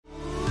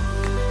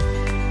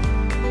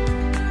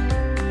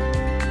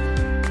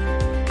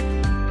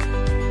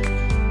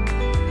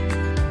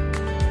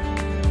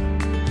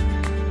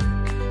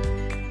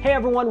Hey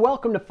everyone,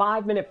 welcome to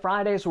 5 Minute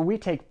Fridays, where we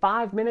take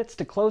 5 minutes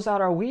to close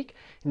out our week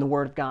in the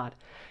Word of God.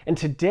 And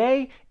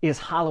today is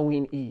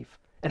Halloween Eve.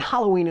 And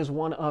Halloween is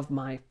one of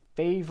my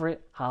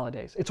favorite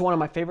holidays. It's one of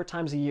my favorite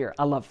times of year.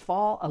 I love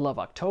fall, I love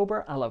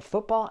October, I love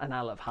football, and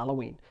I love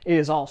Halloween. It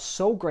is all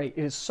so great.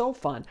 It is so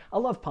fun. I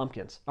love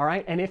pumpkins, all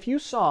right? And if you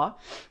saw,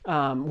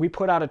 we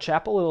put out a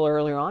chapel a little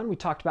earlier on. We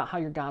talked about how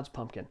you're God's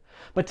pumpkin.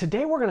 But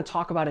today we're going to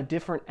talk about a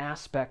different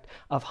aspect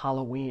of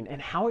Halloween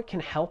and how it can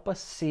help us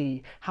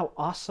see how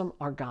awesome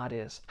our God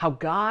is, how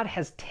God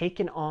has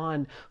taken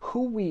on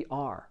who we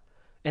are,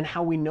 and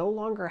how we no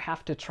longer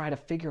have to try to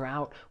figure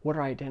out what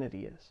our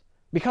identity is.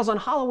 Because on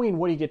Halloween,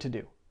 what do you get to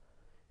do?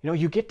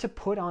 You get to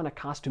put on a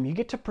costume. You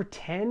get to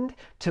pretend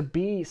to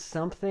be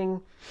something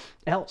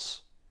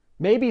else.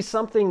 Maybe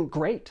something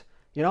great.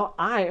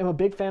 I am a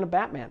big fan of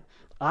Batman.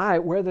 I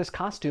wear this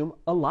costume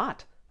a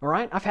lot. All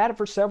right? I've had it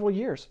for several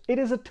years. It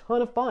is a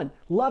ton of fun.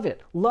 Love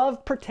it.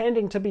 Love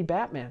pretending to be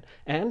Batman.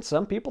 And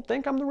some people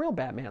think I'm the real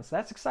Batman, so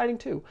that's exciting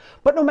too.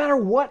 But no matter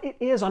what it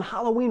is, on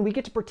Halloween, we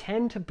get to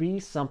pretend to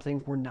be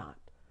something we're not.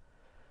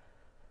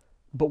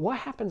 But what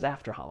happens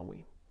after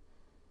Halloween?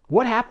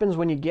 What happens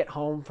when you get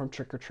home from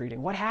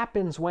trick-or-treating? What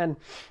happens when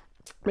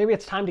maybe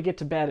it's time to get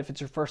to bed if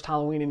it's your first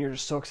Halloween and you're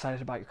just so excited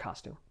about your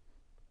costume?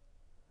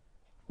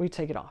 Well, you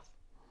take it off.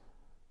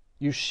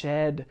 You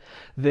shed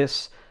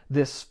this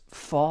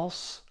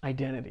false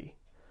identity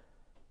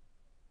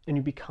and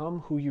you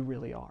become who you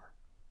really are.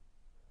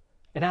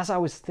 And as I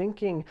was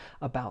thinking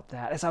about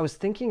that, as I was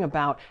thinking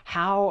about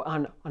how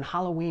on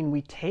Halloween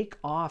we take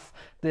off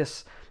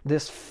this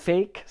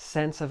fake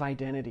sense of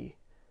identity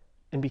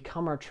and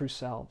become our true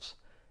selves,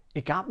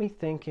 it got me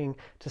thinking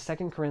to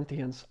 2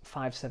 Corinthians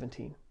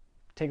 5:17.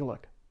 Take a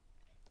look.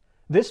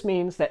 This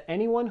means that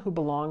anyone who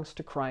belongs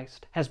to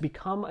Christ has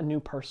become a new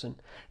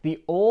person.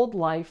 The old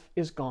life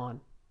is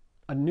gone.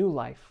 A new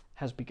life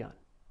has begun.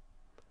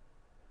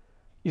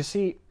 You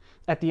see,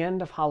 at the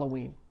end of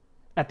Halloween,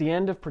 at the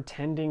end of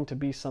pretending to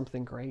be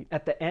something great,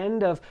 at the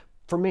end of,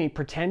 for me,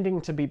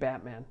 pretending to be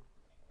Batman,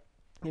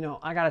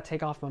 I got to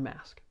take off my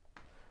mask.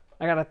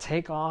 I got to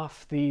take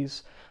off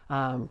these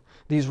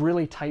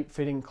really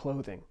tight-fitting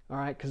clothing, all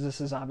right? Because this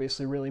is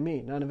obviously really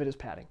me. None of it is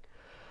padding.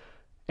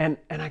 And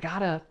I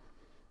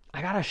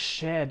gotta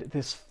shed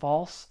this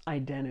false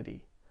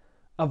identity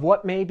of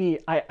what maybe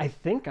I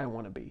think I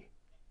want to be,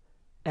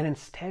 and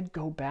instead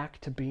go back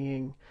to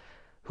being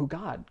who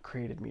God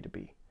created me to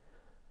be.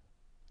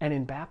 And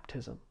in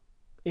baptism,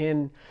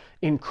 in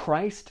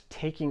Christ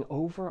taking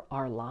over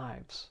our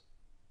lives,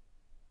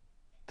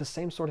 the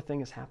same sort of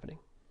thing is happening.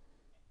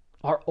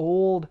 Our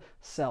old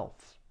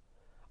self,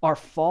 our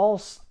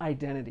false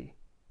identity,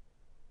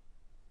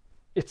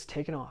 it's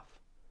taken off.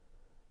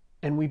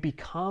 And we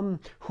become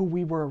who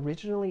we were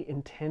originally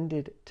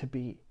intended to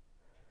be.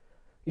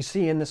 You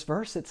see, in this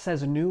verse, it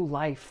says a new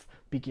life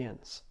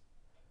begins.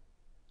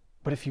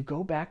 But if you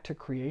go back to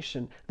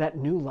creation, that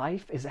new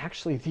life is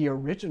actually the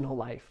original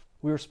life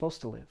we were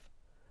supposed to live.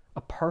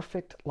 A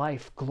perfect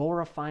life,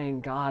 glorifying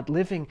God,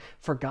 living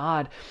for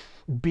God,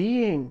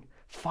 being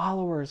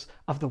followers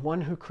of the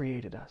one who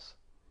created us.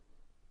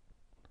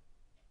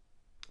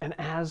 And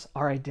as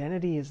our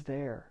identity is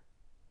there,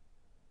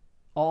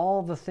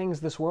 all the things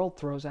this world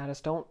throws at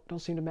us don't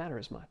seem to matter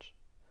as much.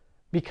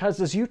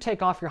 Because as you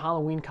take off your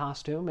Halloween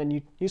costume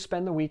and you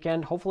spend the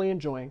weekend hopefully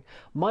enjoying,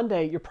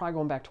 Monday you're probably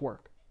going back to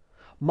work.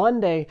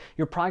 Monday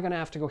you're probably going to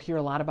have to go hear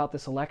a lot about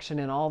this election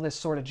and all this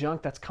sort of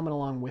junk that's coming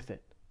along with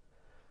it.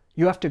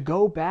 You have to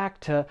go back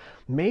to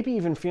maybe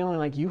even feeling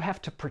like you have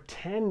to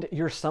pretend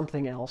you're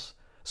something else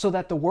so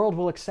that the world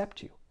will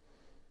accept you.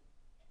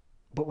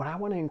 But what I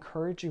want to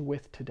encourage you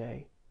with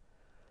today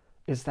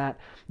is that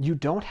you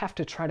don't have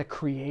to try to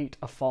create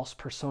a false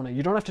persona.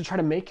 You don't have to try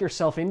to make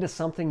yourself into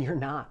something you're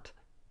not.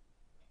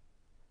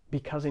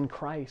 Because in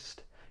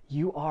Christ,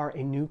 you are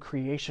a new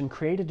creation,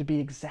 created to be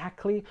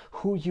exactly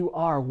who you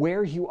are,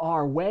 where you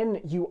are,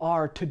 when you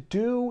are, to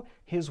do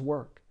His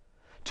work,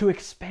 to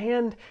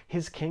expand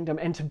His kingdom,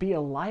 and to be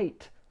a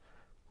light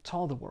to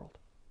all the world.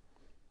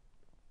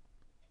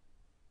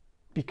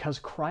 Because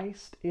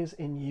Christ is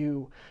in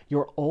you,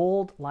 your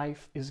old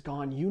life is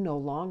gone. You no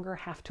longer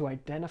have to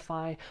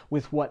identify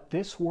with what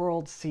this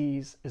world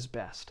sees as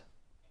best.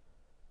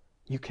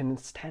 You can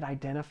instead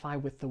identify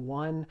with the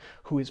one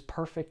who is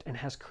perfect and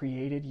has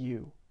created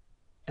you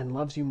and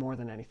loves you more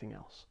than anything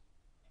else.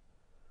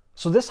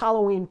 So this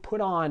Halloween, put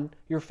on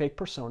your fake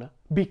persona.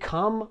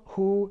 Become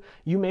who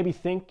you maybe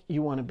think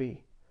you want to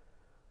be.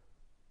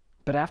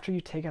 But after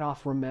you take it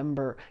off,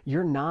 remember,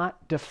 you're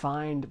not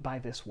defined by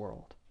this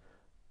world.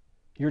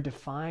 You're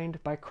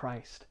defined by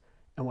Christ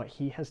and what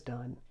He has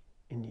done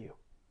in you.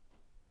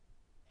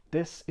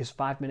 This is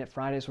 5 Minute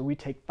Fridays, where we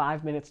take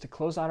 5 minutes to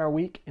close out our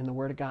week in the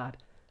Word of God.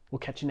 We'll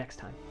catch you next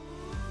time.